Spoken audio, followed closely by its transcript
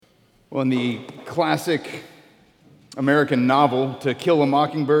Well, in the classic American novel, To Kill a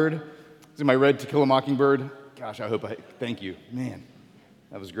Mockingbird, has anybody read To Kill a Mockingbird? Gosh, thank you. Man,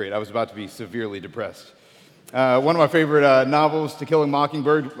 that was great. I was about to be severely depressed. One of my favorite novels, To Kill a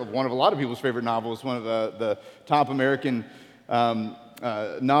Mockingbird, one of a lot of people's favorite novels, one of the top American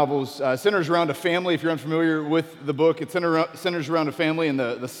novels, centers around a family. If you're unfamiliar with the book, it centers around a family in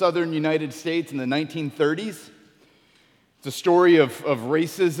the southern United States in the 1930s. It's a story of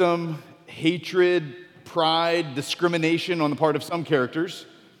racism, hatred, pride, discrimination on the part of some characters,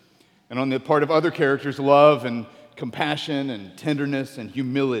 and on the part of other characters, love and compassion and tenderness and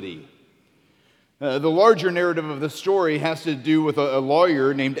humility. The larger narrative of the story has to do with a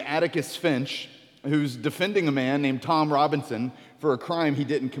lawyer named Atticus Finch, who's defending a man named Tom Robinson for a crime he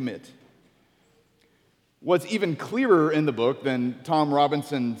didn't commit. What's even clearer in the book than Tom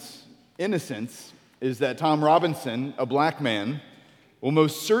Robinson's innocence is that Tom Robinson, a black man, will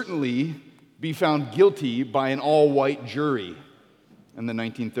most certainly be found guilty by an all-white jury in the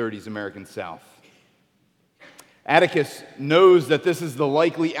 1930s American South. Atticus knows that this is the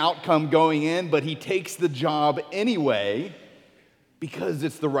likely outcome going in, but he takes the job anyway because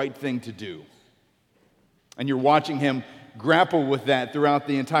it's the right thing to do. And you're watching him grapple with that throughout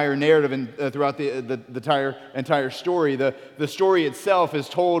the entire narrative and throughout the entire story. The story itself is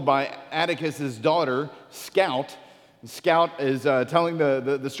told by Atticus's daughter, Scout. Scout is telling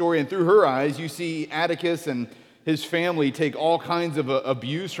the story, and through her eyes, you see Atticus and his family take all kinds of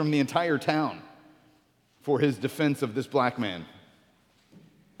abuse from the entire town for his defense of this black man.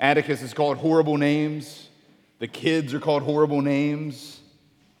 Atticus is called horrible names. The kids are called horrible names.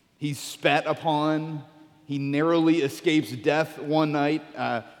 He's spat upon. He narrowly escapes death one night,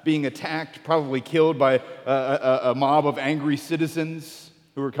 being attacked, probably killed by a mob of angry citizens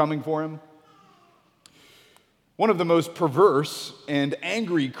who were coming for him. One of the most perverse and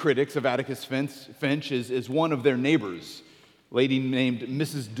angry critics of Atticus Finch is one of their neighbors, a lady named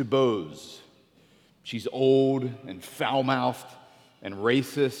Mrs. DuBose. She's old and foul-mouthed and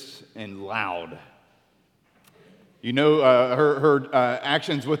racist and loud. You know her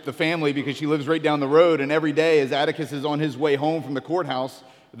actions with the family because she lives right down the road, and every day as Atticus is on his way home from the courthouse,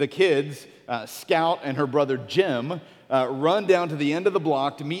 the kids, Scout and her brother Jim, run down to the end of the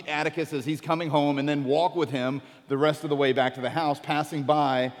block to meet Atticus as he's coming home and then walk with him the rest of the way back to the house, passing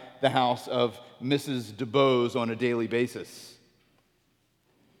by the house of Mrs. DuBose on a daily basis.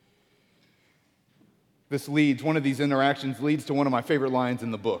 One of these interactions leads to one of my favorite lines in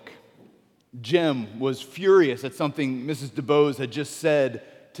the book. Jim was furious at something Mrs. DuBose had just said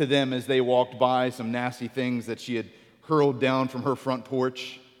to them as they walked by, some nasty things that she had hurled down from her front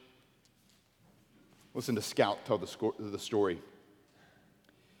porch. Listen to Scout tell the story.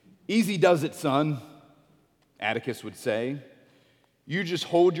 "Easy does it, son," Atticus would say. "You just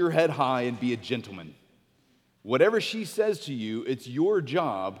hold your head high and be a gentleman. Whatever she says to you, it's your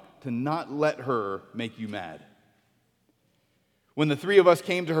job to not let her make you mad." When the three of us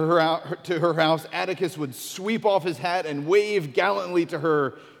came to her house, Atticus would sweep off his hat and wave gallantly to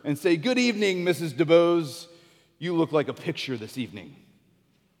her and say, "Good evening, Mrs. DuBose. You look like a picture this evening."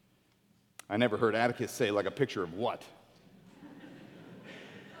 I never heard Atticus say, "Like a picture of what?"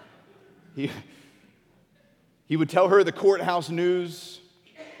 He would tell her the courthouse news,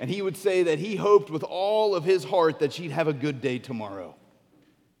 and he would say that he hoped with all of his heart that she'd have a good day tomorrow.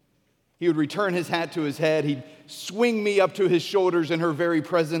 He would return his hat to his head. He'd swing me up to his shoulders in her very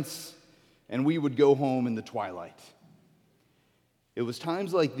presence, and we would go home in the twilight. It was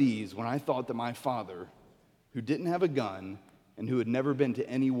times like these when I thought that my father, who didn't have a gun and who had never been to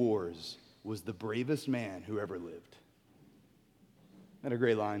any wars, was the bravest man who ever lived. Isn't that a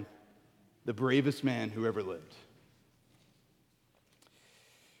great line? The bravest man who ever lived.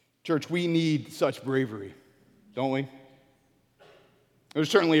 Church, we need such bravery, don't we? There's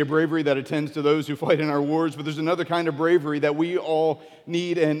certainly a bravery that attends to those who fight in our wars, but there's another kind of bravery that we all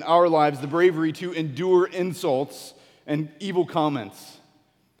need in our lives, the bravery to endure insults and evil comments.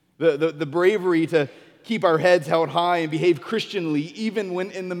 The bravery to keep our heads held high and behave Christianly, even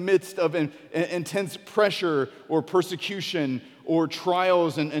when in the midst of intense pressure or persecution or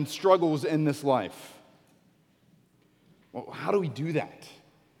trials and struggles in this life. Well, how do we do that?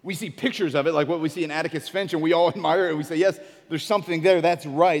 We see pictures of it, like what we see in Atticus Finch, and we all admire it. We say, yes, there's something there. That's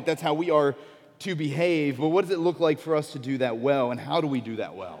right. That's how we are to behave. But what does it look like for us to do that well, and how do we do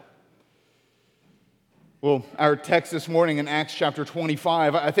that well? Well, our text this morning in Acts chapter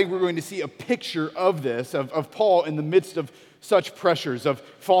 25, I think we're going to see a picture of this, of Paul in the midst of such pressures, of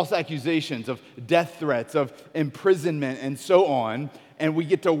false accusations, of death threats, of imprisonment, and so on. And we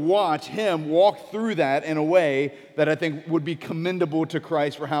get to watch him walk through that in a way that I think would be commendable to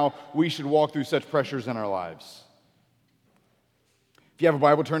Christ for how we should walk through such pressures in our lives. If you have a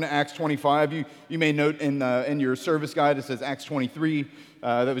Bible, turn to Acts 25. You may note in your service guide it says Acts 23.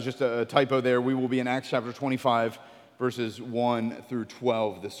 That was just a typo there. We will be in Acts chapter 25, verses 1 through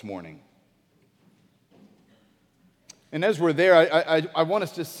 12 this morning. And as we're there, I want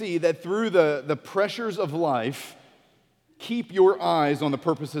us to see that through the pressures of life, keep your eyes on the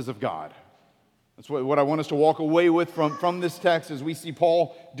purposes of God. That's what I want us to walk away with from this text as we see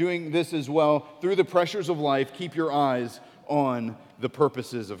Paul doing this as well. Through the pressures of life, keep your eyes on the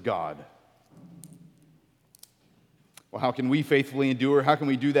purposes of God. Well, how can we faithfully endure? How can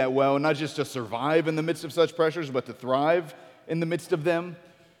we do that well? Not just to survive in the midst of such pressures, but to thrive in the midst of them.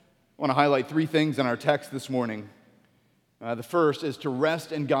 I want to highlight three things in our text this morning. The first is to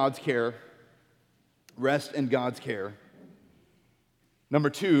rest in God's care. Rest in God's care. Number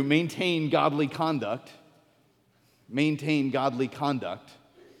two, maintain godly conduct. Maintain godly conduct.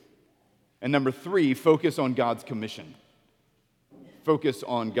 And number three, focus on God's commission. Focus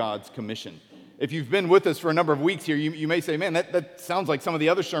on God's commission. If you've been with us for a number of weeks here, you may say, man, that sounds like some of the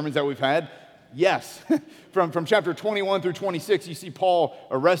other sermons that we've had. Yes. From chapter 21 through 26, you see Paul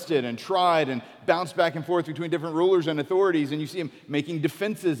arrested and tried and bounced back and forth between different rulers and authorities, and you see him making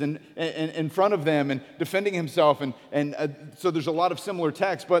defenses in front of them and defending himself. So there's a lot of similar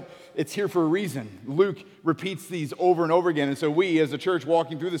texts, but it's here for a reason. Luke repeats these over and over again, and so we as a church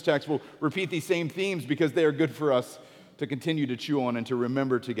walking through this text will repeat these same themes because they are good for us to continue to chew on and to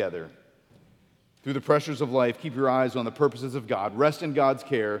remember together. Through the pressures of life, keep your eyes on the purposes of God. Rest in God's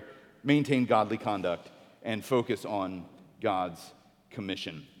care. Maintain godly conduct, and focus on God's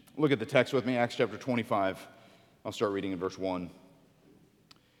commission. Look at the text with me, Acts chapter 25. I'll start reading in verse 1.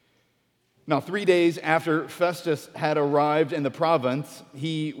 Now, 3 days after Festus had arrived in the province,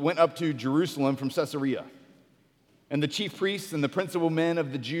 he went up to Jerusalem from Caesarea. And the chief priests and the principal men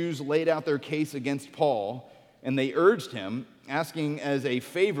of the Jews laid out their case against Paul, and they urged him, asking as a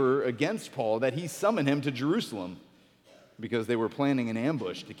favor against Paul that he summon him to Jerusalem, because they were planning an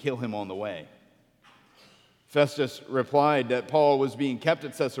ambush to kill him on the way. Festus replied that Paul was being kept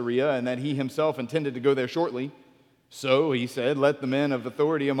at Caesarea and that he himself intended to go there shortly. So he said, let the men of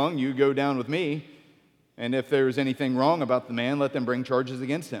authority among you go down with me, and if there is anything wrong about the man, let them bring charges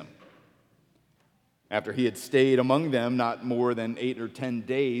against him. After he had stayed among them not more than 8 or 10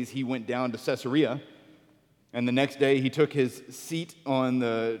 days, he went down to Caesarea, and the next day he took his seat on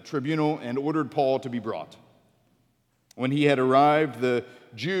the tribunal and ordered Paul to be brought. When he had arrived, the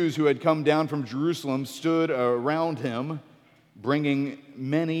Jews who had come down from Jerusalem stood around him, bringing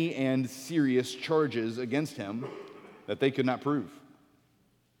many and serious charges against him that they could not prove.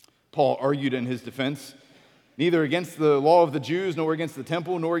 Paul argued in his defense, neither against the law of the Jews, nor against the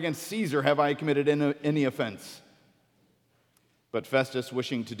temple, nor against Caesar have I committed any offense. But Festus,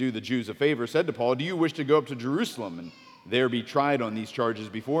 wishing to do the Jews a favor, said to Paul, do you wish to go up to Jerusalem and there be tried on these charges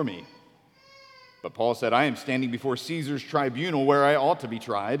before me? But Paul said, I am standing before Caesar's tribunal where I ought to be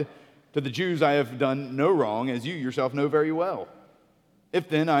tried. To the Jews I have done no wrong, as you yourself know very well. If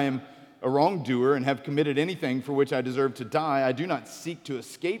then I am a wrongdoer and have committed anything for which I deserve to die, I do not seek to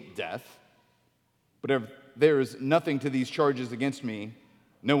escape death. But if there is nothing to these charges against me,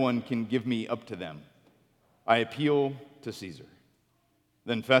 no one can give me up to them. I appeal to Caesar.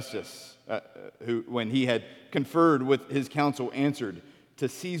 Then Festus, who, when he had conferred with his council, answered, to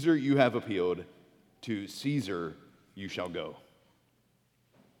Caesar you have appealed, to Caesar you shall go.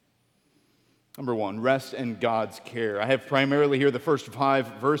 Number one, rest in God's care. I have primarily here the first 5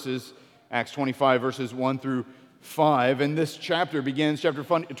 verses, Acts 25, verses 1 through 5. And this chapter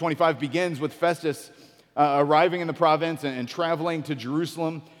 25 begins with Festus arriving in the province and traveling to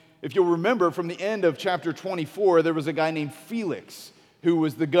Jerusalem. If you'll remember from the end of chapter 24, there was a guy named Felix who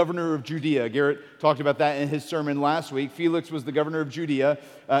was the governor of Judea. Garrett talked about that in his sermon last week. Felix was the governor of Judea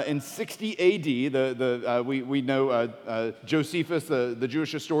in 60 AD. We know Josephus, the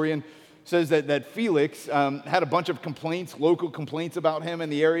Jewish historian, says that Felix had a bunch of complaints, local complaints about him in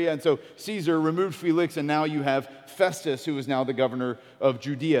the area, and so Caesar removed Felix, and now you have Festus, who is now the governor of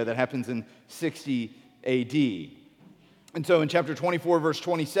Judea. That happens in 60 AD. And so in chapter 24, verse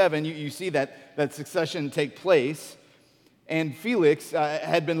 27, you see that succession take place. And Felix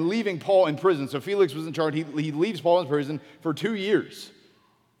had been leaving Paul in prison. So Felix was in charge. He leaves Paul in prison for 2 years.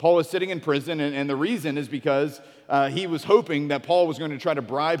 Paul is sitting in prison, and the reason is because he was hoping that Paul was going to try to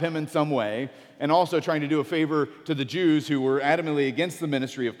bribe him in some way, and also trying to do a favor to the Jews who were adamantly against the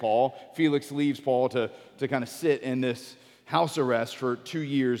ministry of Paul. Felix leaves Paul to kind of sit in this house arrest for 2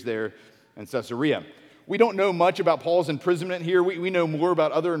 years there in Caesarea. We don't know much about Paul's imprisonment here. We know more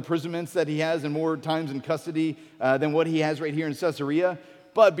about other imprisonments that he has and more times in custody than what he has right here in Caesarea.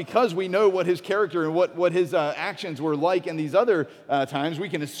 But because we know what his character and what his actions were like in these other times, we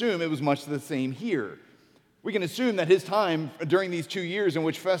can assume it was much the same here. We can assume that his time during these 2 years in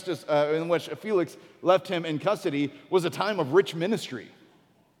which Felix left him in custody was a time of rich ministry.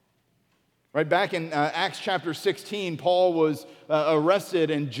 Right back in Acts chapter 16, Paul was arrested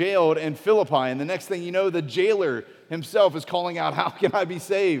and jailed in Philippi, and the next thing you know, the jailer himself is calling out, "How can I be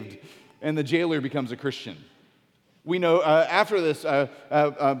saved?" And the jailer becomes a Christian. We know after this,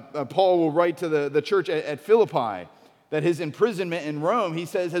 Paul will write to the church at Philippi that his imprisonment in Rome, he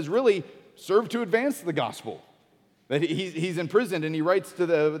says, has really served to advance the gospel. That he's imprisoned, and he writes to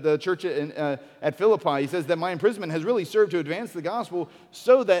the church at Philippi, he says that my imprisonment has really served to advance the gospel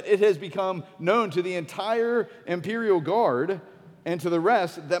so that it has become known to the entire imperial guard and to the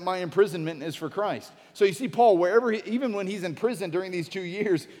rest that my imprisonment is for Christ. So you see Paul, even when he's in prison during these 2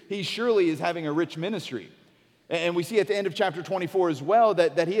 years, he surely is having a rich ministry. And we see at the end of chapter 24 as well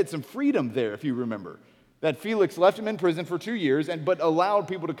that he had some freedom there, if you remember. That Felix left him in prison for 2 years, but allowed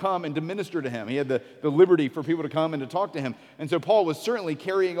people to come and to minister to him. He had the liberty for people to come and to talk to him. And so Paul was certainly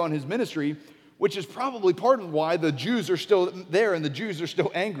carrying on his ministry, which is probably part of why the Jews are still there and the Jews are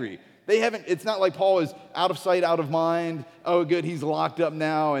still angry. It's not like Paul is out of sight, out of mind. Oh, good, he's locked up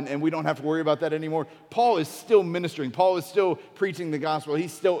now, and we don't have to worry about that anymore. Paul is still ministering. Paul is still preaching the gospel.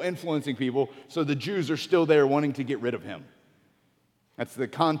 He's still influencing people, so the Jews are still there wanting to get rid of him. That's the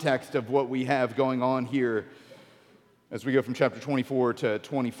context of what we have going on here as we go from chapter 24 to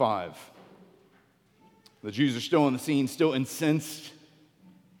 25. The Jews are still on the scene, still incensed.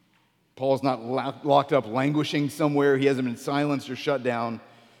 Paul's not locked up, languishing somewhere. He hasn't been silenced or shut down,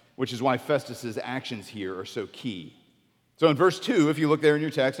 which is why Festus's actions here are so key. So in verse 2, if you look there in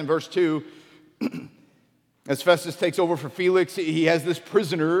your text, in verse 2, as Festus takes over for Felix, he has this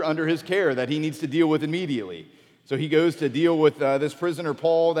prisoner under his care that he needs to deal with immediately. So he goes to deal with this prisoner,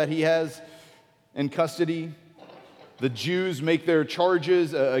 Paul, that he has in custody. The Jews make their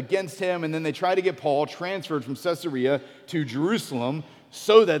charges against him, and then they try to get Paul transferred from Caesarea to Jerusalem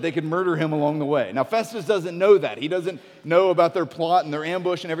so that they could murder him along the way. Now, Festus doesn't know that. He doesn't know about their plot and their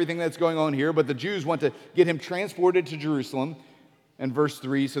ambush and everything that's going on here, but the Jews want to get him transported to Jerusalem, in verse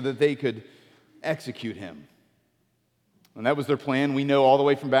 3, so that they could execute him. And that was their plan. We know all the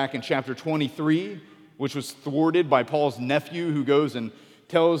way from back in chapter 23, which was thwarted by Paul's nephew, who goes and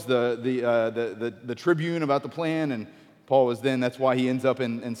tells the tribune about the plan, and that's why he ends up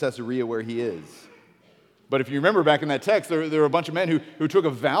in Caesarea where he is. But if you remember back in that text, there were a bunch of men who took a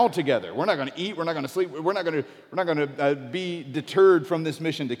vow together. We're not going to eat, we're not going to sleep, we're not going to be deterred from this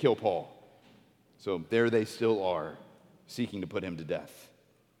mission to kill Paul. So there they still are, seeking to put him to death.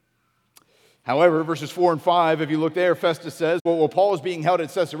 However, verses 4 and 5, if you look there, Festus says, well, Paul is being held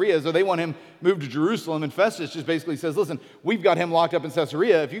at Caesarea, so they want him moved to Jerusalem, and Festus just basically says, listen, we've got him locked up in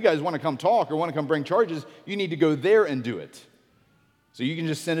Caesarea. If you guys want to come talk or want to come bring charges, you need to go there and do it. So you can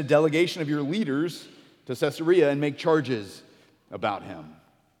just send a delegation of your leaders to Caesarea and make charges about him.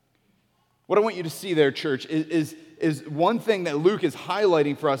 What I want you to see there, church, is one thing that Luke is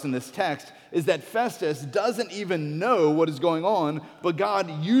highlighting for us in this text is that Festus doesn't even know what is going on, but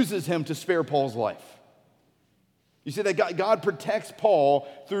God uses him to spare Paul's life. You see that God protects Paul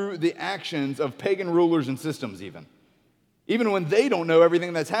through the actions of pagan rulers and systems even. Even when they don't know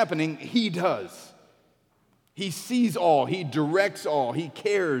everything that's happening, he does. He sees all, he directs all, he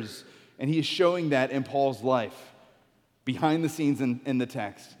cares, and he is showing that in Paul's life, behind the scenes in the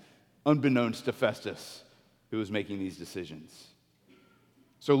text, unbeknownst to Festus, who is making these decisions.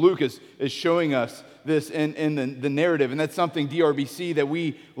 So Luke is showing us this in the narrative, and that's something, DRBC, that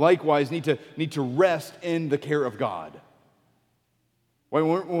we likewise need to rest in the care of God.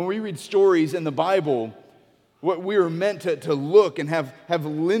 When we read stories in the Bible, what we are meant to look and have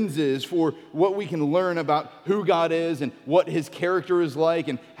lenses for what we can learn about who God is and what his character is like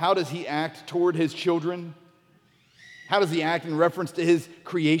and how does he act toward his children. How does he act in reference to his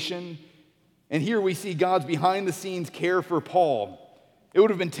creation? And here we see God's behind-the-scenes care for Paul. It would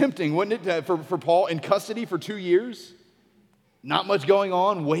have been tempting, wouldn't it, for Paul in custody for 2 years? Not much going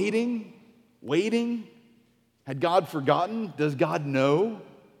on, waiting. Had God forgotten? Does God know?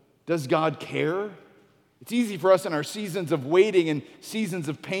 Does God care? It's easy for us in our seasons of waiting and seasons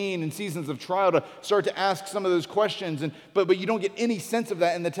of pain and seasons of trial to start to ask some of those questions, but you don't get any sense of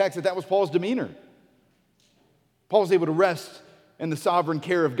that in the text that was Paul's demeanor. Paul was able to rest in the sovereign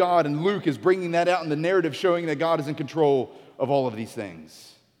care of God, and Luke is bringing that out in the narrative, showing that God is in control of all of these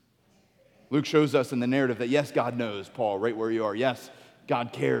things. Luke shows us in the narrative that yes, God knows, Paul, right where you are. Yes,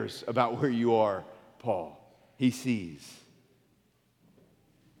 God cares about where you are, Paul. He sees.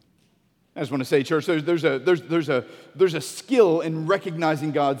 I just want to say, church, there's a skill in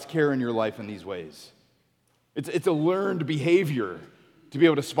recognizing God's care in your life in these ways. It's a learned behavior to be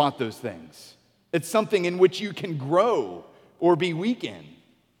able to spot those things. It's something in which you can grow or be weak in,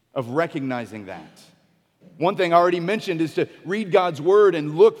 of recognizing that. One thing I already mentioned is to read God's word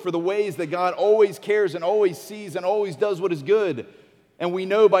and look for the ways that God always cares and always sees and always does what is good. And we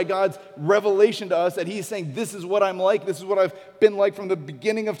know by God's revelation to us that He's saying, this is what I'm like, this is what I've been like from the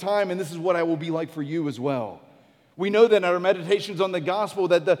beginning of time, and this is what I will be like for you as well. We know that in our meditations on the gospel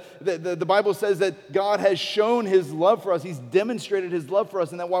that the Bible says that God has shown His love for us. He's demonstrated His love for us,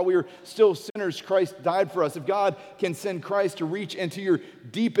 and that while we were still sinners, Christ died for us. If God can send Christ to reach into your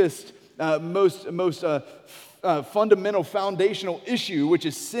deepest, most fundamental, foundational issue, which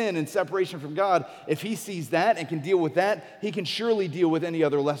is sin and separation from God, if He sees that and can deal with that, He can surely deal with any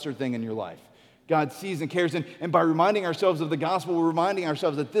other lesser thing in your life. God sees and cares, and by reminding ourselves of the gospel, we're reminding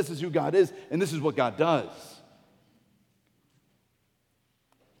ourselves that this is who God is, and this is what God does.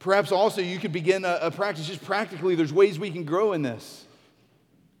 Perhaps also you could begin a practice, just practically, there's ways we can grow in this.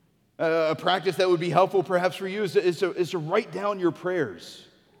 A practice that would be helpful perhaps for you is to write down your prayers.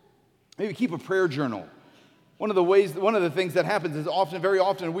 Maybe keep a prayer journal. One of the things that happens is very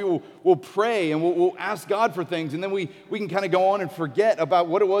often, we'll pray and we'll ask God for things, and then we can kind of go on and forget about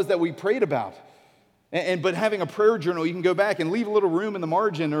what it was that we prayed about. But having a prayer journal, you can go back and leave a little room in the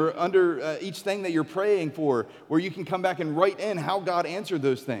margin or under each thing that you're praying for, where you can come back and write in how God answered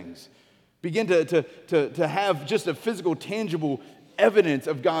those things. Begin to have just a physical, tangible evidence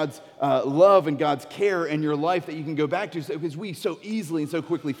of God's love and God's care in your life that you can go back to, because we so easily and so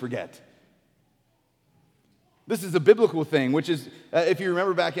quickly forget. This is a biblical thing, which is, if you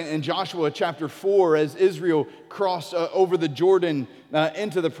remember back in Joshua chapter 4, as Israel crossed over the Jordan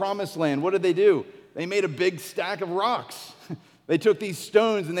into the promised land, what did they do? They made a big stack of rocks. They took these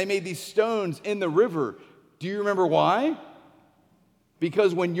stones and they made these stones in the river. Do you remember why?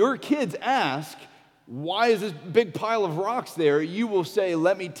 Because when your kids ask, why is this big pile of rocks there? You will say,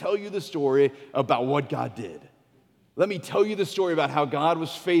 let me tell you the story about what God did. Let me tell you the story about how God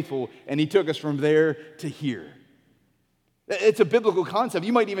was faithful and He took us from there to here. It's a biblical concept.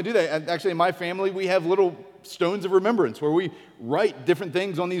 You might even do that. Actually, in my family, we have little stones of remembrance where we write different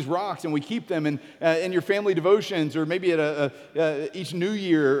things on these rocks and we keep them in your family devotions, or maybe at each New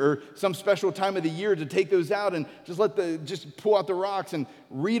Year or some special time of the year, to take those out and just pull out the rocks and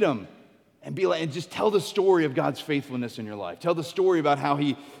read them and be like, and just tell the story of God's faithfulness in your life. Tell the story about how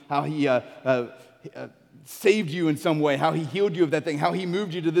He saved you in some way, how He healed you of that thing, how He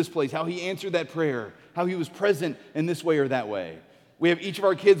moved you to this place, how He answered that prayer, how He was present in this way or that way. We have each of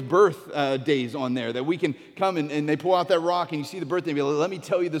our kids' birth days on there that we can come and they pull out that rock and you see the birthday and be like, let me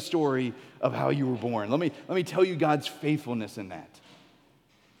tell you the story of how you were born. Let me tell you God's faithfulness in that.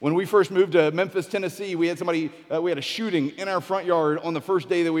 When we first moved to Memphis, Tennessee, we had a shooting in our front yard on the first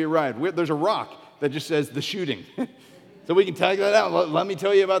day that we arrived. There's a rock that just says the shooting. So we can tag that out. Let me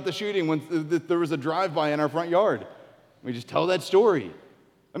tell you about the shooting when there was a drive-by in our front yard. We just tell that story.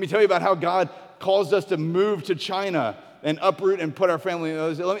 Let me tell you about how God caused us to move to China and uproot and put our family.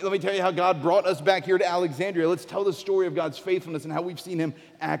 Let me tell you how God brought us back here to Alexandria. Let's tell the story of God's faithfulness and how we've seen Him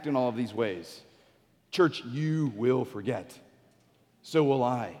act in all of these ways. Church, you will forget. So will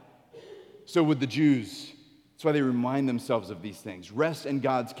I. So would the Jews. That's why they remind themselves of these things. Rest in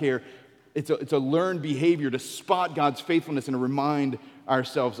God's care. It's a learned behavior to spot God's faithfulness and to remind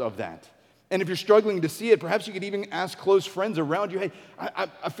ourselves of that. And if you're struggling to see it, perhaps you could even ask close friends around you, hey,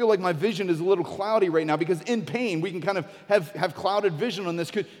 I feel like my vision is a little cloudy right now, because in pain, we can kind of have clouded vision on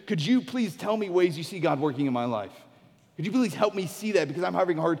this. Could you please tell me ways you see God working in my life? Could you please help me see that, because I'm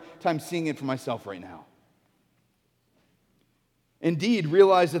having a hard time seeing it for myself right now? Indeed,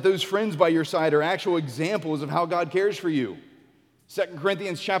 realize that those friends by your side are actual examples of how God cares for you. 2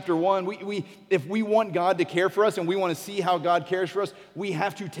 Corinthians chapter 1, if we want God to care for us and we want to see how God cares for us, we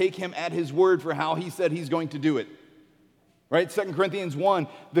have to take Him at His word for how He said He's going to do it. Right? 2 Corinthians 1,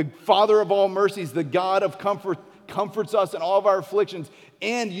 the Father of all mercies, the God of comfort, comforts us in all of our afflictions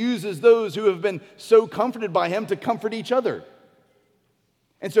and uses those who have been so comforted by Him to comfort each other.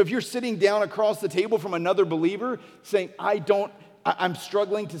 And so if you're sitting down across the table from another believer saying, I'm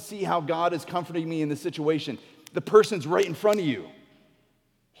struggling to see how God is comforting me in this situation, the person's right in front of you.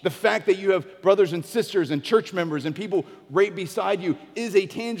 The fact that you have brothers and sisters and church members and people right beside you is a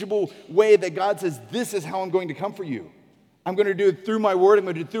tangible way that God says, this is how I'm going to comfort you. I'm going to do it through my word. I'm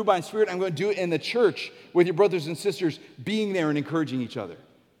going to do it through my spirit. I'm going to do it in the church with your brothers and sisters being there and encouraging each other.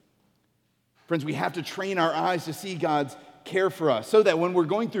 Friends, we have to train our eyes to see God's care for us, so that when we're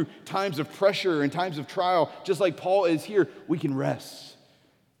going through times of pressure and times of trial, just like Paul is here, we can rest.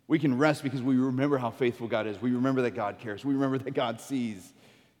 We can rest because we remember how faithful God is. We remember that God cares. We remember that God sees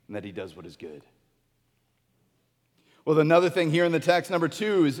and that he does what is good. Well, another thing here in the text, number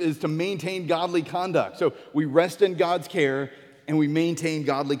 2, is to maintain godly conduct. So we rest in God's care and we maintain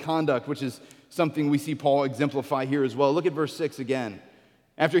godly conduct, which is something we see Paul exemplify here as well. Look at verse 6 again.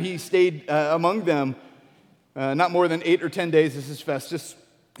 After he stayed among them not more than 8 or 10 days, this is Festus,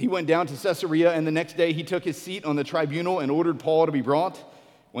 he went down to Caesarea, and the next day he took his seat on the tribunal and ordered Paul to be brought.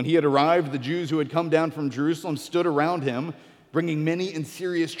 When he had arrived, the Jews who had come down from Jerusalem stood around him, bringing many and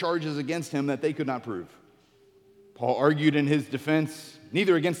serious charges against him that they could not prove. Paul argued in his defense,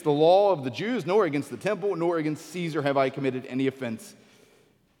 "Neither against the law of the Jews, nor against the temple, nor against Caesar have I committed any offense."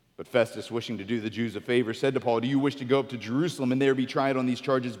 But Festus, wishing to do the Jews a favor, said to Paul, "Do you wish to go up to Jerusalem and there be tried on these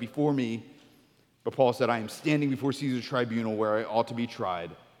charges before me?" But Paul said, "I am standing before Caesar's tribunal where I ought to be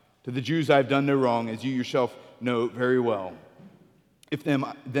tried. To the Jews I have done no wrong, as you yourself know very well. If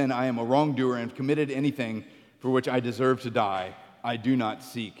then I am a wrongdoer and have committed anything for which I deserve to die, I do not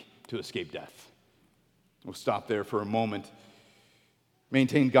seek to escape death." We'll stop there for a moment.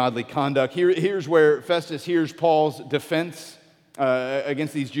 Maintain godly conduct. Here's where Festus hears Paul's defense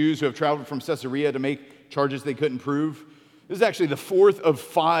against these Jews who have traveled from Caesarea to make charges they couldn't prove. This is actually the 4th of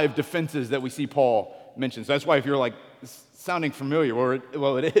 5 defenses that we see Paul mention. So that's why if you're like, sounding familiar,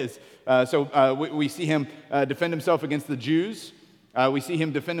 well, it is. We see him defend himself against the Jews. We see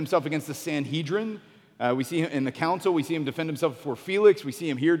him defend himself against the Sanhedrin. We see him in the council. We see him defend himself before Felix. We see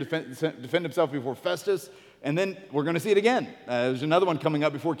him here defend himself before Festus. And then we're going to see it again. There's another one coming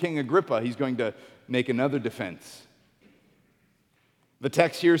up before King Agrippa. He's going to make another defense. The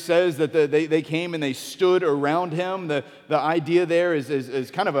text here says that they came and they stood around him. The idea there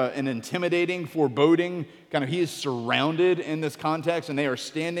is kind of an intimidating, foreboding, kind of he is surrounded in this context, and they are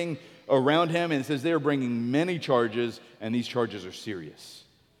standing around him, and it says they are bringing many charges, and these charges are serious.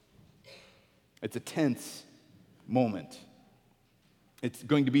 It's a tense moment. It's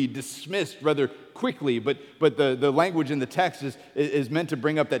going to be dismissed rather quickly, but the language in the text is meant to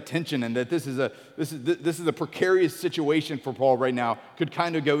bring up that tension, and that this is a precarious situation for Paul right now. Could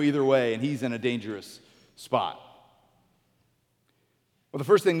kind of go either way, and he's in a dangerous spot. Well, the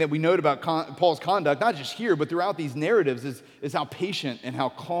first thing that we note about Paul's conduct, not just here, but throughout these narratives, is how patient and how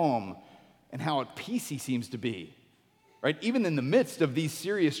calm and how at peace he seems to be, right? Even in the midst of these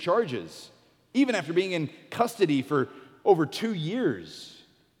serious charges. Even after being in custody for over 2 years,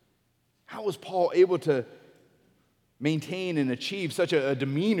 how was Paul able to maintain and achieve such a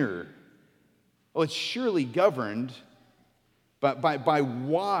demeanor? Well, it's surely governed by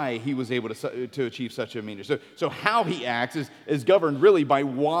why he was able to achieve such a demeanor. So how he acts is governed really by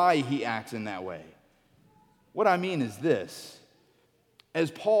why he acts in that way. What I mean is this.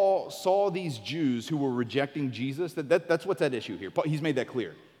 As Paul saw these Jews who were rejecting Jesus, that's what's at issue here. He's made that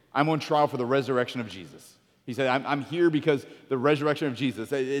clear. I'm on trial for the resurrection of Jesus. He said, I'm here because the resurrection of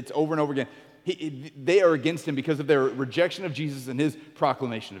Jesus. It's over and over again. They are against him because of their rejection of Jesus and his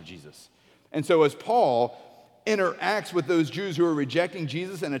proclamation of Jesus. And so as Paul interacts with those Jews who are rejecting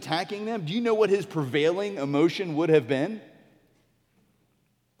Jesus and attacking them, do you know what his prevailing emotion would have been?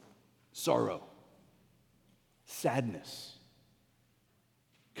 Sorrow, sadness,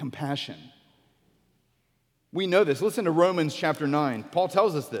 compassion. We know this. Listen to Romans chapter 9. Paul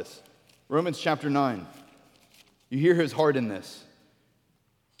tells us this. Romans chapter 9. You hear his heart in this.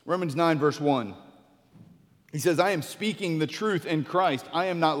 Romans 9, verse 1. He says, "I am speaking the truth in Christ. I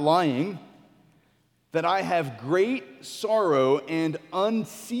am not lying, that I have great sorrow and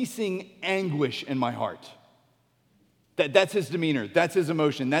unceasing anguish in my heart." That's his demeanor. That's his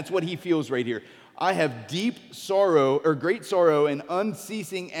emotion. That's what he feels right here. I have deep sorrow, or great sorrow and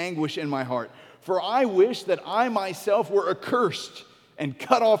unceasing anguish in my heart. For I wish that I myself were accursed and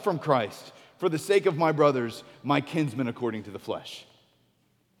cut off from Christ for the sake of my brothers, my kinsmen according to the flesh.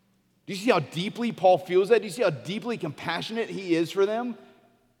 Do you see how deeply Paul feels that? Do you see how deeply compassionate he is for them?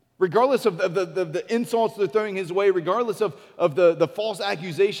 Regardless of the insults they're throwing his way, regardless of the false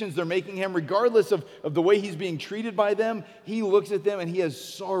accusations they're making him, regardless of the way he's being treated by them, he looks at them and he has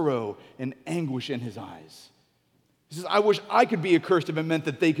sorrow and anguish in his eyes. He says, I wish I could be accursed if it meant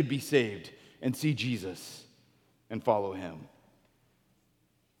that they could be saved and see Jesus and follow him.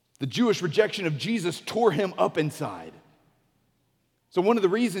 The Jewish rejection of Jesus tore him up inside. So one of the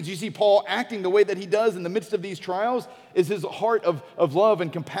reasons you see Paul acting the way that he does in the midst of these trials is his heart of love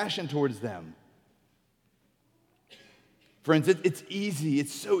and compassion towards them. Friends, it's easy,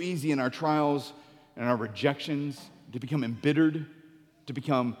 it's so easy in our trials and our rejections to become embittered, to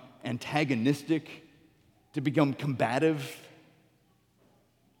become antagonistic, to become combative.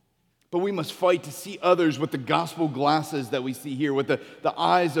 But we must fight to see others with the gospel glasses that we see here, with the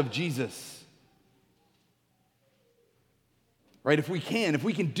eyes of Jesus. Right? If we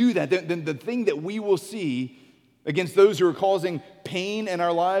can do that, then the thing that we will see against those who are causing pain in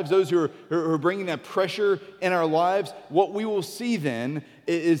our lives, those who are bringing that pressure in our lives, what we will see then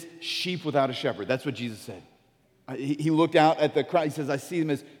is sheep without a shepherd. That's what Jesus said. He looked out at the crowd. He says, I see them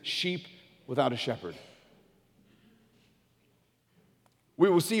as sheep without a shepherd. We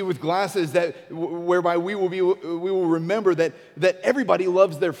will see with glasses whereby we will remember that everybody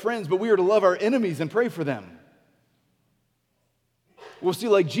loves their friends, but we are to love our enemies and pray for them. We'll see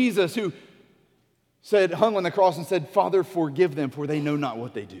like Jesus, who hung on the cross and said, Father, forgive them, for they know not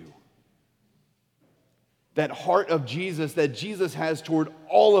what they do. That heart of Jesus that Jesus has toward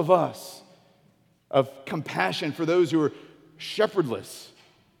all of us, of compassion for those who are shepherdless,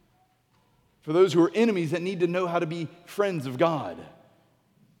 for those who are enemies that need to know how to be friends of God,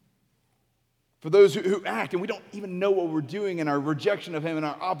 for those who act and we don't even know what we're doing in our rejection of Him and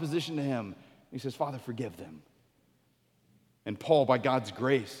our opposition to Him. He says, Father, forgive them. And Paul, by God's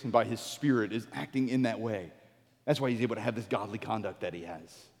grace and by His Spirit, is acting in that way. That's why he's able to have this godly conduct that he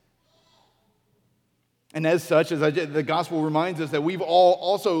has. And as such, the gospel reminds us that we've all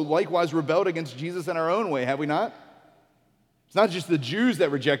also likewise rebelled against Jesus in our own way, have we not? It's not just the Jews that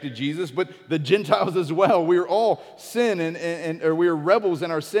rejected Jesus, but the Gentiles as well. We are all or we are rebels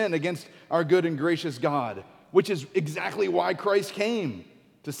in our sin against our good and gracious God, which is exactly why Christ came,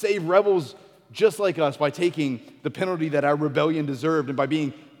 to save rebels just like us by taking the penalty that our rebellion deserved and by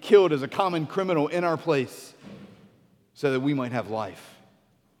being killed as a common criminal in our place so that we might have life.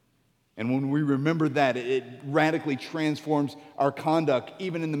 And when we remember that, it radically transforms our conduct,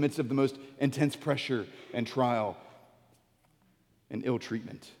 even in the midst of the most intense pressure and trial and ill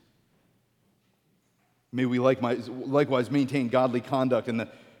treatment. May we likewise maintain godly conduct in the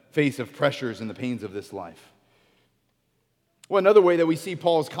face of pressures and the pains of this life. Well, another way that we see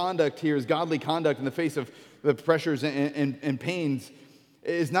Paul's conduct here is godly conduct in the face of the pressures and pains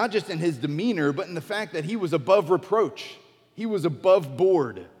is not just in his demeanor, but in the fact that he was above reproach. He was above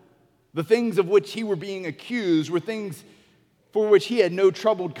board. The things of which he were being accused were things for which he had no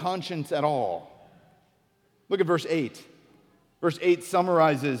troubled conscience at all. Look at verse 8. Verse 8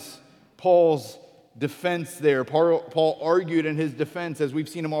 summarizes Paul's defense there. Paul argued in his defense, as we've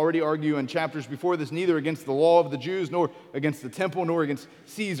seen him already argue in chapters before this, neither against the law of the Jews, nor against the temple, nor against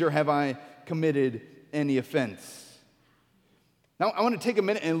Caesar have I committed any offense. Now, I want to take a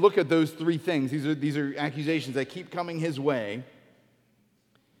minute and look at those three things. These are accusations that keep coming his way.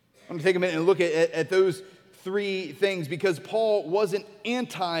 I'm going to take a minute and look at those three things because Paul wasn't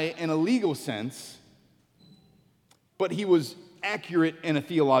anti in a legal sense, but he was accurate in a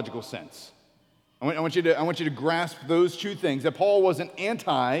theological sense. I want you to grasp those two things, that Paul wasn't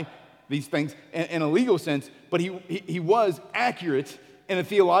anti these things in a legal sense, but he was accurate in a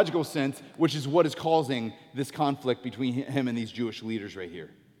theological sense, which is what is causing this conflict between him and these Jewish leaders right here.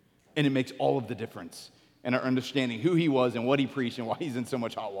 And it makes all of the difference in our understanding who he was and what he preached and why he's in so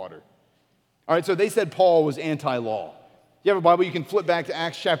much hot water. All right, so they said Paul was anti-law. If you have a Bible, you can flip back to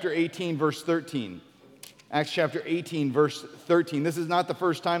Acts chapter 18, verse 13. Acts chapter 18, verse 13. This is not the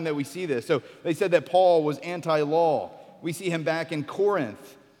first time that we see this. So they said that Paul was anti-law. We see him back in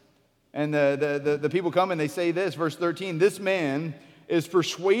Corinth. And the people come and they say this, verse 13, this man is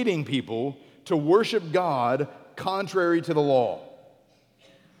persuading people to worship God contrary to the law.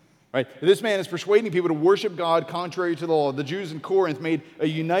 Right? This man is persuading people to worship God contrary to the law. The Jews in Corinth made a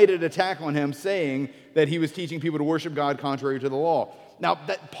united attack on him, saying that he was teaching people to worship God contrary to the law. Now,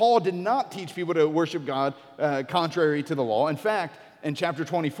 that Paul did not teach people to worship God contrary to the law. In fact, in chapter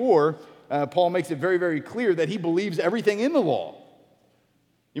 24, Paul makes it very, very clear that he believes everything in the law.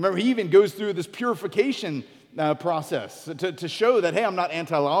 You remember, he even goes through this purification process to show that, hey, I'm not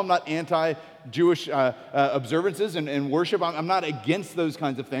anti-law, I'm not anti-Jewish observances and worship. I'm not against those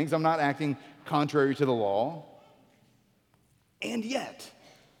kinds of things. I'm not acting contrary to the law. And yet,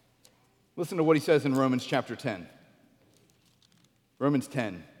 listen to what he says in Romans chapter 10. Romans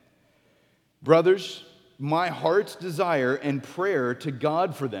 10. Brothers, my heart's desire and prayer to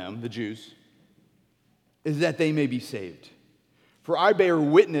God for them, the Jews, is that they may be saved. For I bear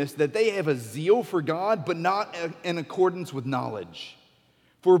witness that they have a zeal for God, but not in accordance with knowledge.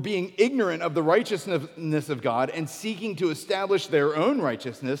 For being ignorant of the righteousness of God and seeking to establish their own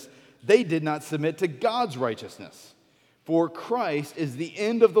righteousness, they did not submit to God's righteousness. For Christ is the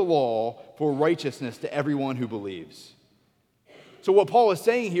end of the law for righteousness to everyone who believes. So what Paul is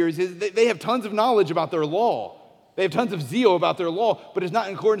saying here is they have tons of knowledge about their law. They have tons of zeal about their law, but it's not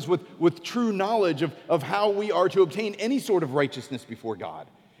in accordance with true knowledge of how we are to obtain any sort of righteousness before God.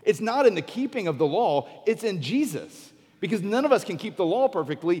 It's not in the keeping of the law, it's in Jesus. Because none of us can keep the law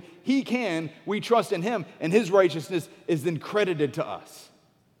perfectly. He can. We trust in him, and his righteousness is then credited to us.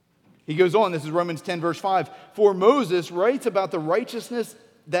 He goes on, this is Romans 10, verse 5. For Moses writes about the righteousness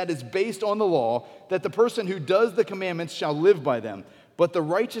that is based on the law, that the person who does the commandments shall live by them. But the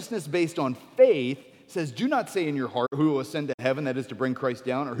righteousness based on faith says, do not say in your heart, who will ascend to heaven, that is to bring Christ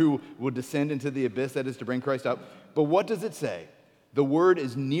down, or who will descend into the abyss, that is to bring Christ up. But what does it say? The word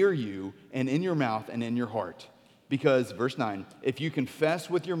is near you and in your mouth and in your heart. Because, verse 9, if you confess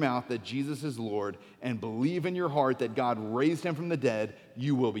with your mouth that Jesus is Lord and believe in your heart that God raised him from the dead,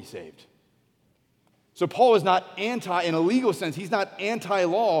 you will be saved. So Paul is not anti, in a legal sense, he's not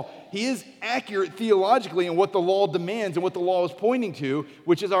anti-law. He is accurate theologically in what the law demands and what the law is pointing to,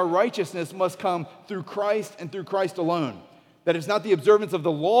 which is our righteousness must come through Christ and through Christ alone. That it's not the observance of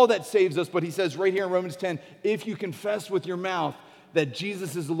the law that saves us, but he says right here in Romans 10, if you confess with your mouth that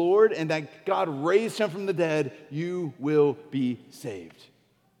Jesus is Lord and that God raised him from the dead, you will be saved.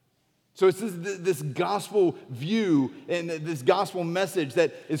 So it's this gospel view and this gospel message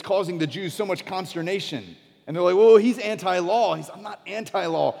that is causing the Jews so much consternation. And they're like, well, he's anti-law. I'm not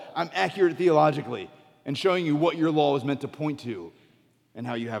anti-law. I'm accurate theologically and showing you what your law is meant to point to and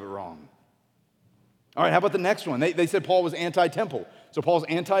how you have it wrong. All right, how about the next one? They said Paul was anti-temple. So Paul's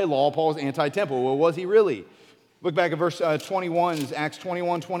anti-law, Paul's anti-temple. Well, was he really? Look back at verse 21, it's Acts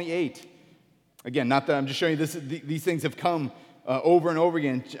 21, 28. Again, not that I'm just showing you this, these things have come over and over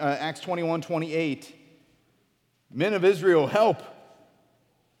again. Acts 21, 28. Men of Israel, help.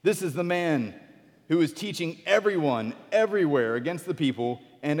 This is the man who is teaching everyone, everywhere, against the people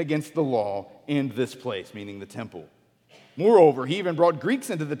and against the law and this place, meaning the temple. Moreover, he even brought Greeks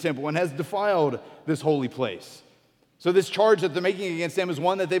into the temple and has defiled this holy place. So this charge that they're making against him is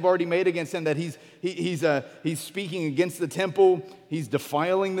one that they've already made against him, that he's speaking against the temple, he's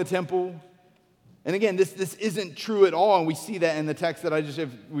defiling the temple. And again, this isn't true at all, and we see that in the text that if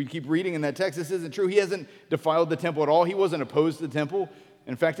we keep reading in that text, this isn't true. He hasn't defiled the temple at all. He wasn't opposed to the temple.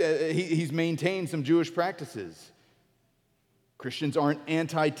 In fact, he's maintained some Jewish practices. Christians aren't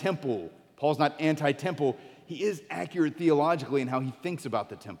anti-temple. Paul's not anti-temple. He is accurate theologically in how he thinks about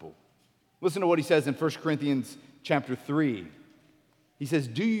the temple. Listen to what he says in 1 Corinthians chapter 3. He says,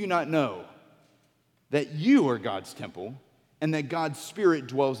 do you not know that you are God's temple and that God's Spirit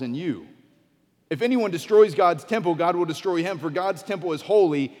dwells in you? If anyone destroys God's temple, God will destroy him, for God's temple is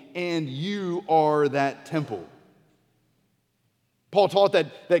holy, and you are that temple. Paul taught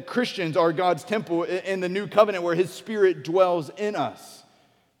that Christians are God's temple in the new covenant where his Spirit dwells in us.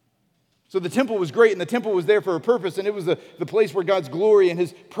 So the temple was great, and the temple was there for a purpose, and it was the place where God's glory and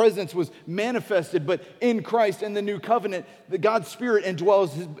his presence was manifested. But in Christ, in the new covenant, God's Spirit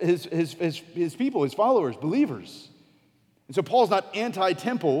indwells his people, his followers, believers. And so Paul's not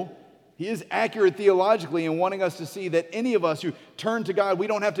anti-temple. He is accurate theologically in wanting us to see that any of us who turn to God, we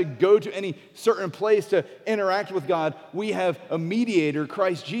don't have to go to any certain place to interact with God. We have a mediator,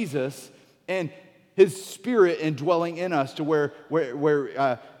 Christ Jesus, and his Spirit indwelling in us to where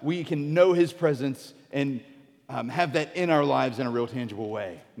we can know his presence and have that in our lives in a real tangible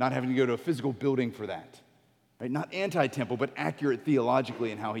way, not having to go to a physical building for that. Right? Not anti-temple, but accurate theologically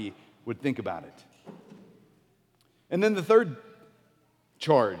in how he would think about it. And then the third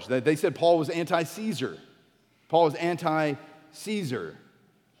charge, that they said Paul was anti-Caesar. Paul was anti-Caesar.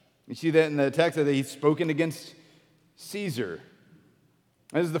 You see that in the text that he's spoken against Caesar.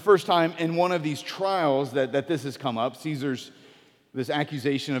 This is the first time in one of these trials that this has come up, this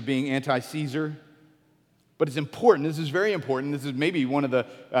accusation of being anti-Caesar. But it's important. This is very important. This is maybe one of the,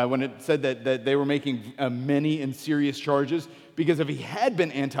 when it said that they were making many and serious charges, because if he had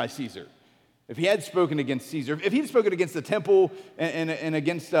been anti-Caesar, if he had spoken against Caesar, if he'd spoken against the temple and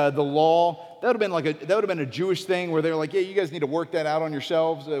against the law, that would have been a Jewish thing where they're like, yeah, you guys need to work that out on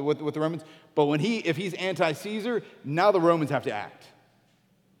yourselves with the Romans. But if he's anti-Caesar, now the Romans have to act.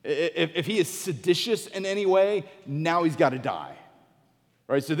 If he is seditious in any way, now he's got to die.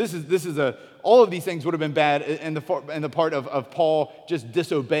 Right? So this is all of these things would have been bad in the part of Paul just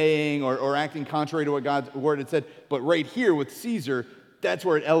disobeying or acting contrary to what God's word had said. But right here with Caesar, that's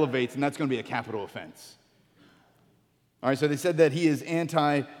where it elevates, and that's going to be a capital offense. All right, so they said that he is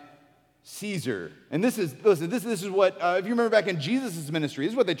anti-Caesar. And this is what, if you remember back in Jesus' ministry,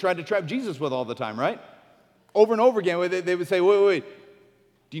 this is what they tried to trap Jesus with all the time, right? Over and over again, they would say, wait,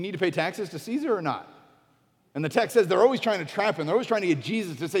 do you need to pay taxes to Caesar or not? And the text says they're always trying to trap him. They're always trying to get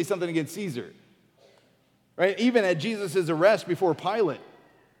Jesus to say something against Caesar. Right? Even at Jesus' arrest before Pilate,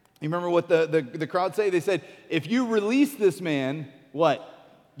 You remember what the crowd say? They said, if you release this man, what?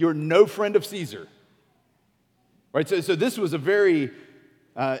 You're no friend of Caesar. Right? So this was a very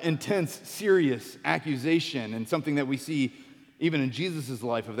intense, serious accusation, and something that we see even in Jesus'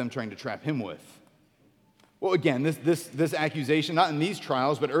 life of them trying to trap him with. Well, again, this accusation, not in these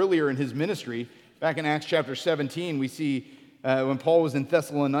trials, but earlier in his ministry, back in Acts chapter 17, we see when Paul was in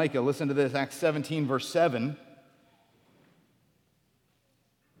Thessalonica. Listen to this, Acts 17, verse 7.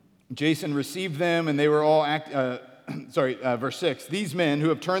 Jason received them, and they were all verse 6. These men who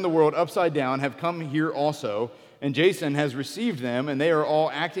have turned the world upside down have come here also, and Jason has received them, and they are all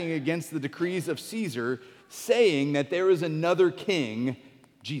acting against the decrees of Caesar, saying that there is another king,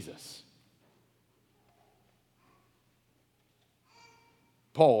 Jesus.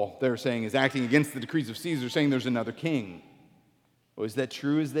 Paul, they're saying, is acting against the decrees of Caesar, saying there's another king. Well, is that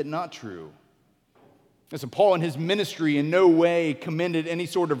true? Is that not true? Listen, Paul in his ministry in no way commended any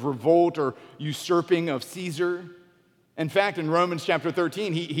sort of revolt or usurping of Caesar. In fact, in Romans chapter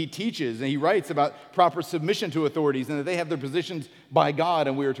 13, he teaches and he writes about proper submission to authorities and that they have their positions by God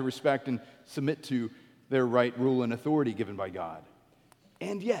and we are to respect and submit to their right rule and authority given by God.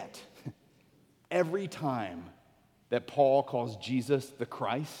 And yet, every time that Paul calls Jesus the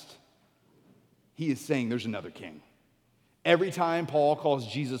Christ, he is saying there's another king. Every time Paul calls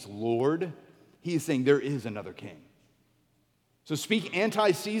Jesus Lord, he is saying there is another king. So speak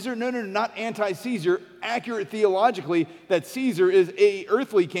anti-Caesar? No, not anti-Caesar. Accurate theologically that Caesar is an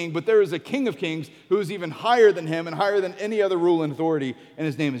earthly king, but there is a king of kings who is even higher than him and higher than any other rule and authority, and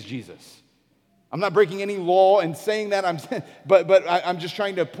his name is Jesus. I'm not breaking any law and saying that, but I'm just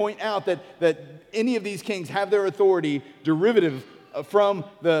trying to point out that any of these kings have their authority derivative from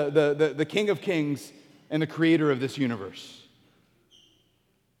the King of Kings and the creator of this universe.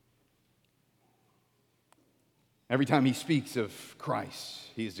 Every time he speaks of Christ,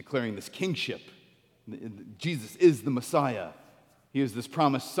 he is declaring this kingship. Jesus is the Messiah. He is this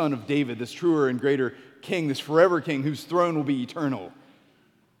promised son of David, this truer and greater king, this forever king whose throne will be eternal.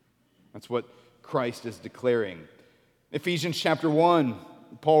 That's what Christ is declaring. Ephesians chapter 1,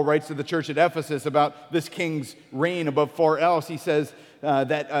 Paul writes to the church at Ephesus about this king's reign above far else. He says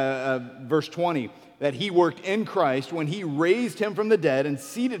verse 20, that he worked in Christ when he raised him from the dead and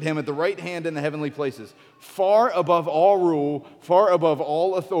seated him at the right hand in the heavenly places, far above all rule, far above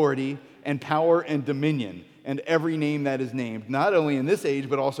all authority and power and dominion, and every name that is named, not only in this age,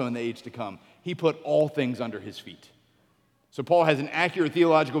 but also in the age to come. He put all things under his feet. So Paul has an accurate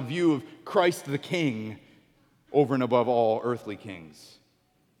theological view of Christ the King over and above all earthly kings.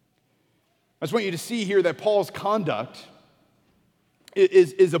 I just want you to see here that Paul's conduct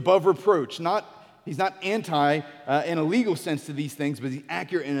is above reproach. He's not anti in a legal sense to these things, but he's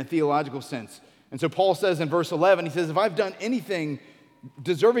accurate in a theological sense. And so Paul says in verse 11, he says, if I've done anything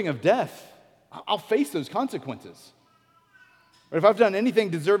deserving of death, I'll face those consequences. But if I've done anything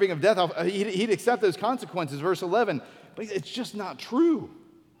deserving of death, he'd accept those consequences, verse 11. But it's just not true.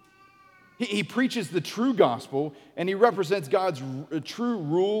 He preaches the true gospel, and he represents God's true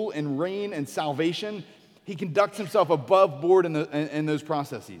rule and reign and salvation. He conducts himself above board in those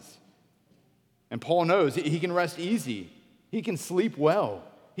processes. And Paul knows he can rest easy. He can sleep well.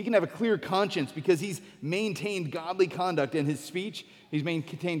 He can have a clear conscience because he's maintained godly conduct in his speech. He's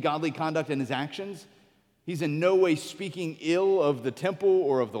maintained godly conduct in his actions. He's in no way speaking ill of the temple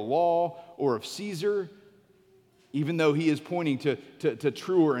or of the law or of Caesar, even though he is pointing to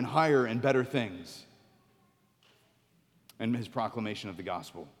truer and higher and better things in his proclamation of the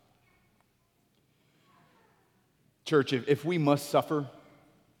gospel. Church, if we must suffer,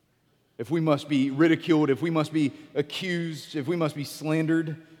 if we must be ridiculed, if we must be accused, if we must be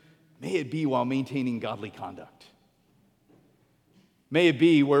slandered, may it be while maintaining godly conduct. May it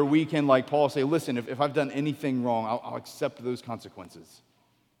be where we can, like Paul, say, listen, if I've done anything wrong, I'll accept those consequences.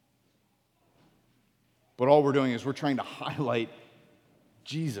 But all we're doing is we're trying to highlight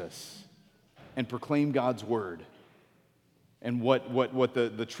Jesus and proclaim God's word and what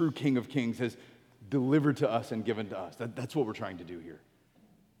the true King of Kings has delivered to us and given to us. That's what we're trying to do here.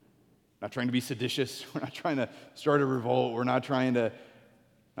 Not trying to be seditious. We're not trying to start a revolt. We're not trying to,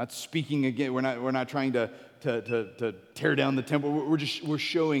 not speaking again. We're not trying to tear down the temple. We're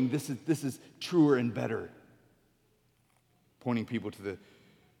showing this is truer and better, pointing people to the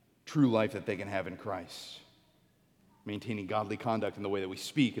true life that they can have in Christ, maintaining godly conduct in the way that we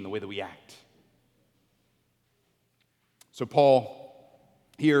speak and the way that we act. So Paul,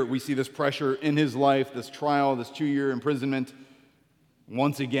 here we see this pressure in his life, this trial, this 2-year imprisonment.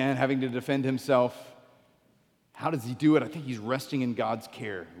 Once again, having to defend himself. How does he do it? I think he's resting in God's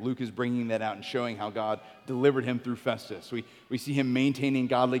care. Luke is bringing that out and showing how God delivered him through Festus. We see him maintaining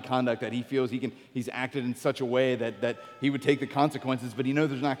godly conduct, that he feels he's acted in such a way that he would take the consequences, but he knows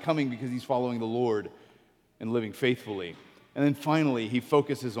there's not coming because he's following the Lord and living faithfully. And then finally, he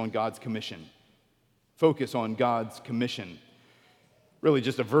focuses on God's commission. Focus on God's commission. Really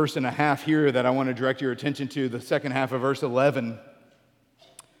just a verse and a half here that I want to direct your attention to, the second half of verse 11.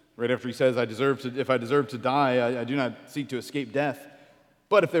 Right after he says, if I deserve to die, I do not seek to escape death.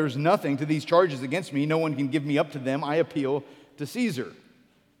 But if there is nothing to these charges against me, no one can give me up to them, I appeal to Caesar.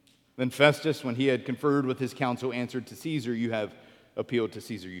 Then Festus, when he had conferred with his council, answered, to Caesar you have appealed, to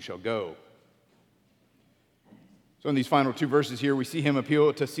Caesar you shall go. So in these final two verses here, we see him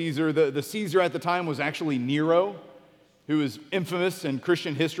appeal to Caesar. The Caesar at the time was actually Nero, who is infamous in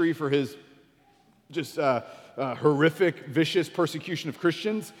Christian history for his just horrific, vicious persecution of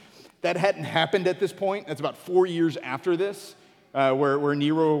Christians. That hadn't happened at this point. That's about 4 years after this, where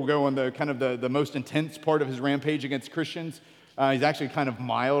Nero will go on the most intense part of his rampage against Christians. He's actually kind of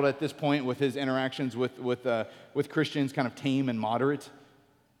mild at this point with his interactions with Christians, kind of tame and moderate.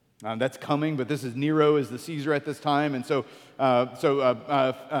 That's coming, but this is Nero is the Caesar at this time, and so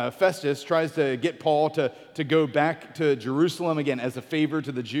Festus tries to get Paul to go back to Jerusalem again as a favor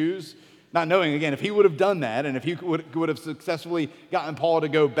to the Jews, not knowing again if he would have done that, and if he would have successfully gotten Paul to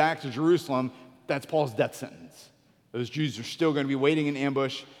go back to Jerusalem, that's Paul's death sentence. Those Jews are still going to be waiting in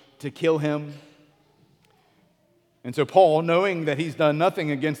ambush to kill him. And so Paul, knowing that he's done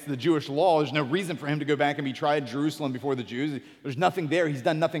nothing against the Jewish law, there's no reason for him to go back and be tried in Jerusalem before the Jews. There's nothing there. He's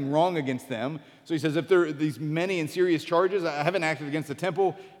done nothing wrong against them. So he says, if there are these many and serious charges, I haven't acted against the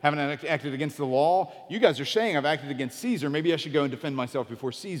temple, haven't acted against the law. You guys are saying I've acted against Caesar. Maybe I should go and defend myself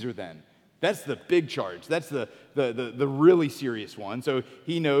before Caesar then. That's the big charge. That's the really serious one. So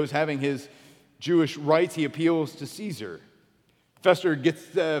he knows, having his Jewish rights, he appeals to Caesar. Festus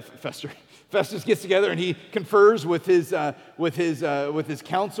gets together and he confers with his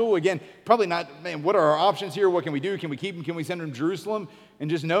council. Again, probably not, man, what are our options here? What can we do? Can we keep him? Can we send him to Jerusalem? And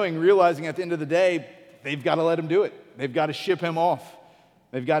just realizing at the end of the day, they've got to let him do it. They've got to ship him off.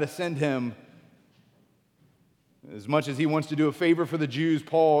 They've got to send him. As much as he wants to do a favor for the Jews,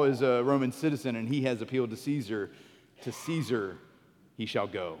 Paul is a Roman citizen and he has appealed to Caesar. To Caesar he shall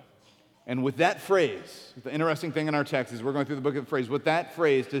go. And with that phrase, the interesting thing in our text is we're going through the book of the phrase, with that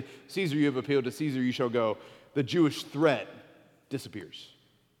phrase, to Caesar you have appealed, to Caesar you shall go, the Jewish threat disappears.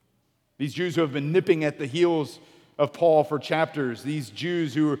 These Jews who have been nipping at the heels of Paul for chapters, these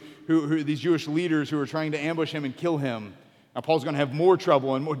Jews these Jewish leaders who are trying to ambush him and kill him. Now Paul's going to have more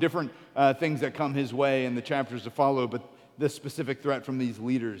trouble and more different things that come his way in the chapters to follow, but this specific threat from these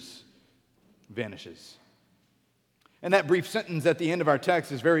leaders vanishes. And that brief sentence at the end of our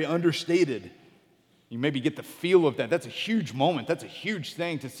text is very understated. You maybe get the feel of that. That's a huge moment. That's a huge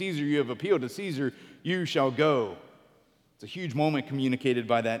thing. To Caesar you have appealed. To Caesar you shall go. It's a huge moment communicated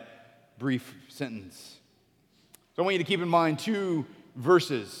by that brief sentence. So I want you to keep in mind two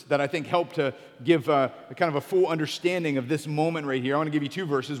verses that I think help to give a kind of a full understanding of this moment right here. I want to give you two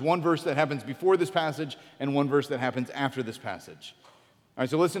verses. One verse that happens before this passage and one verse that happens after this passage. All right,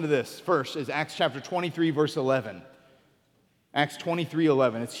 so listen to this. First is Acts chapter 23, verse 11. Acts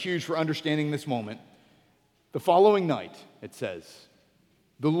 23:11. It's huge for understanding this moment. The following night, it says,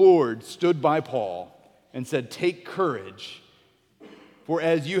 the Lord stood by Paul and said, take courage, for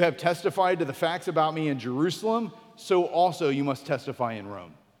as you have testified to the facts about me in Jerusalem, so also you must testify in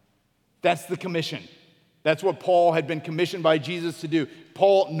Rome. That's the commission. That's what Paul had been commissioned by Jesus to do.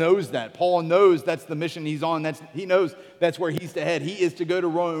 Paul knows that. Paul knows that's the mission he's on. He knows that's where he's to head. He is to go to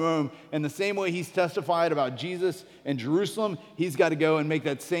Rome. And the same way he's testified about Jesus in Jerusalem, he's got to go and make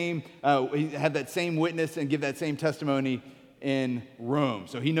that same, have that same witness and give that same testimony in Rome.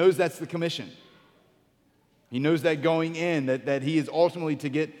 So he knows that's the commission. He knows that going in, that he is ultimately to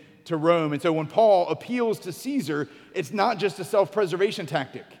get to Rome. And so when Paul appeals to Caesar, it's not just a self-preservation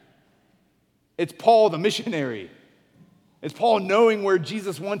tactic. It's Paul the missionary. It's Paul knowing where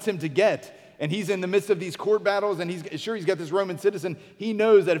Jesus wants him to get. And he's in the midst of these court battles, and he's got this Roman citizen. He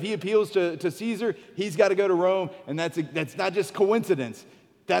knows that if he appeals to Caesar, he's got to go to Rome, and that's not just coincidence.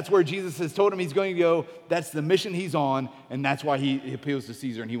 That's where Jesus has told him he's going to go. That's the mission he's on, and that's why he appeals to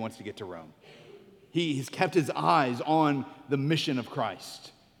Caesar, and he wants to get to Rome. He's kept his eyes on the mission of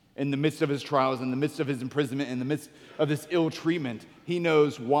Christ. In the midst of his trials, in the midst of his imprisonment, in the midst of this ill treatment, he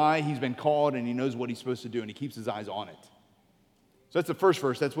knows why he's been called and he knows what he's supposed to do, and he keeps his eyes on it. So that's the first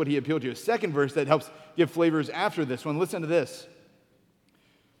verse. That's what he appealed to. A second verse that helps give flavors after this one. Listen to this.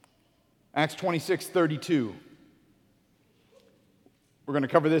 Acts 26:32. We're going to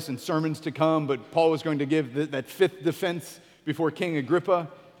cover this in sermons to come, but Paul was going to give that fifth defense before King Agrippa.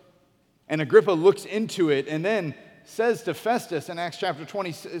 And Agrippa looks into it and then says to Festus in Acts chapter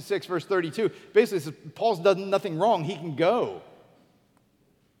 26, verse 32, basically says, Paul's done nothing wrong, he can go.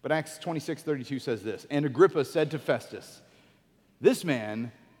 But Acts 26:32 says this, and Agrippa said to Festus, this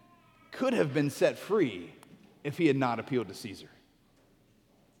man could have been set free if he had not appealed to Caesar.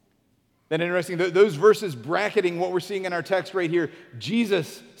 Then interesting, those verses bracketing what we're seeing in our text right here,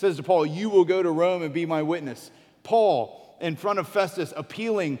 Jesus says to Paul, you will go to Rome and be my witness. Paul, in front of Festus,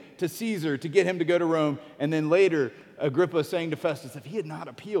 appealing to Caesar to get him to go to Rome, and then later Agrippa saying to Festus, if he had not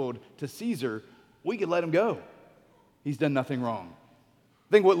appealed to Caesar, we could let him go. He's done nothing wrong.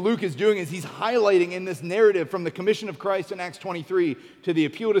 I think what Luke is doing is he's highlighting in this narrative from the commission of Christ in Acts 23 to the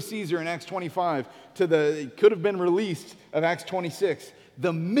appeal to Caesar in Acts 25 to the could have been released of Acts 26.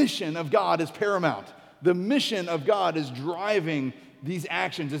 The mission of God is paramount. The mission of God is driving these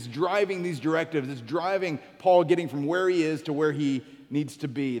actions. It's driving these directives. It's driving Paul getting from where he is to where he needs to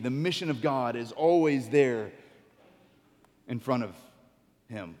be. The mission of God is always there in front of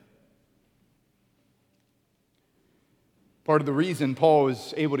him. Part of the reason Paul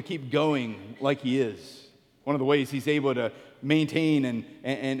is able to keep going like he is, one of the ways he's able to maintain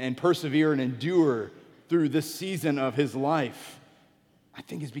and persevere and endure through this season of his life, I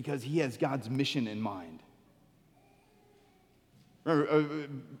think is because he has God's mission in mind. Remember,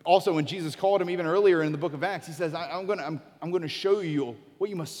 also when Jesus called him even earlier in the book of Acts, he says, I'm going to show you what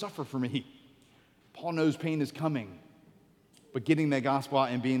you must suffer for me. Paul knows pain is coming, but getting that gospel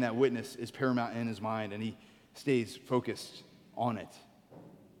out and being that witness is paramount in his mind, and he stays focused on it.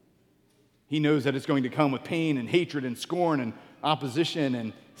 He knows that it's going to come with pain and hatred and scorn and opposition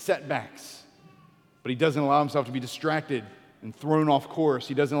and setbacks, but he doesn't allow himself to be distracted and thrown off course.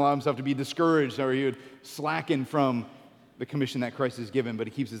 He doesn't allow himself to be discouraged, or he would slacken from the commission that Christ has given, but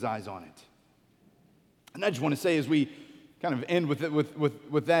he keeps his eyes on it. And I just want to say, as we kind of end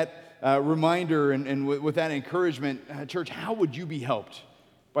with that reminder and with that encouragement, church, how would you be helped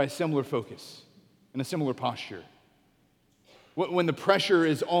by a similar focus and a similar posture? When the pressure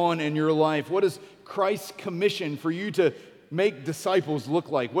is on in your life, what does Christ's commission for you to make disciples look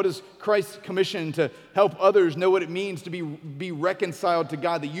like? What is Christ's commission to help others know what it means to be reconciled to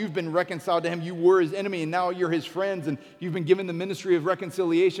God, that you've been reconciled to him, you were his enemy, and now you're his friends, and you've been given the ministry of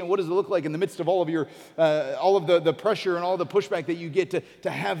reconciliation? What does it look like in the midst of all of your, all of the pressure and all the pushback that you get to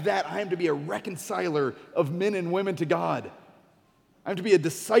have that? I am to be a reconciler of men and women to God. I'm to be a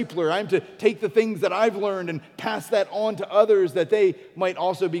discipler. I'm to take the things that I've learned and pass that on to others, that they might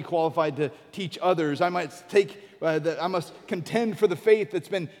also be qualified to teach others. I must contend for the faith that's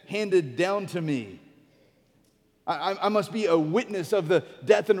been handed down to me. I must be a witness of the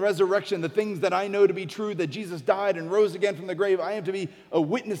death and resurrection, the things that I know to be true, that Jesus died and rose again from the grave. I am to be a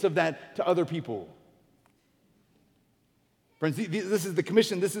witness of that to other people. Friends, this is the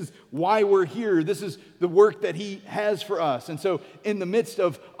commission. This is why we're here. This is the work that he has for us. And so in the midst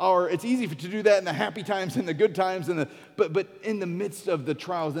of it's easy to do that in the happy times and the good times, but in the midst of the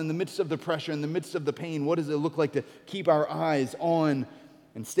trials, in the midst of the pressure, in the midst of the pain, what does it look like to keep our eyes on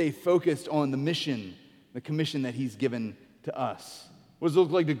and stay focused on the mission, the commission that he's given to us? What does it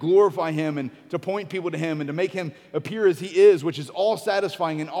look like to glorify him and to point people to him and to make him appear as he is, which is all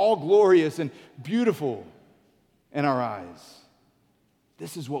satisfying and all glorious and beautiful in our eyes?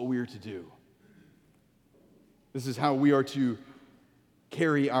 This is what we are to do. This is how we are to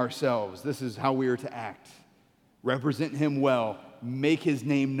carry ourselves. This is how we are to act. Represent him well. Make his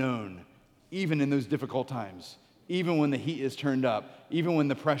name known, even in those difficult times, even when the heat is turned up, even when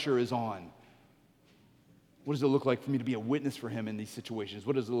the pressure is on. What does it look like for me to be a witness for him in these situations?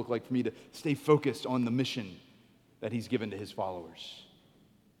 What does it look like for me to stay focused on the mission that he's given to his followers?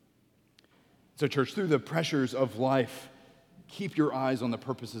 So, church, through the pressures of life, keep your eyes on the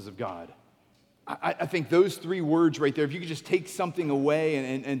purposes of God. I think those three words right there, if you could just take something away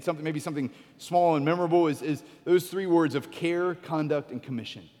and something, maybe something small and memorable, is those three words of care, conduct, and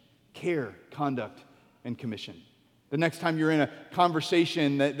commission. Care, conduct, and commission. The next time you're in a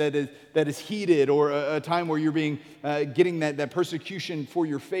conversation that is heated, or a time where you're getting that persecution for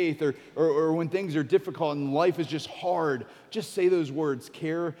your faith, or when things are difficult and life is just hard, just say those words: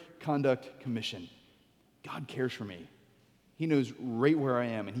 care, conduct, commission. God cares for me. He knows right where I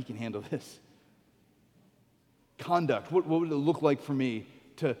am, and he can handle this. Conduct. What would it look like for me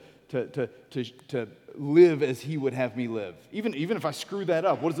to live as he would have me live? Even if I screw that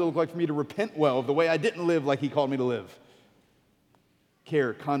up, what does it look like for me to repent well of the way I didn't live like he called me to live?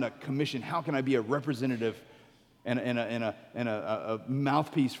 Care, conduct, commission. How can I be a representative and a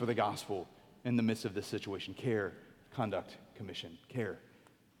mouthpiece for the gospel in the midst of this situation? Care, conduct, Commission, CARE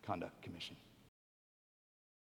Conduct Commission.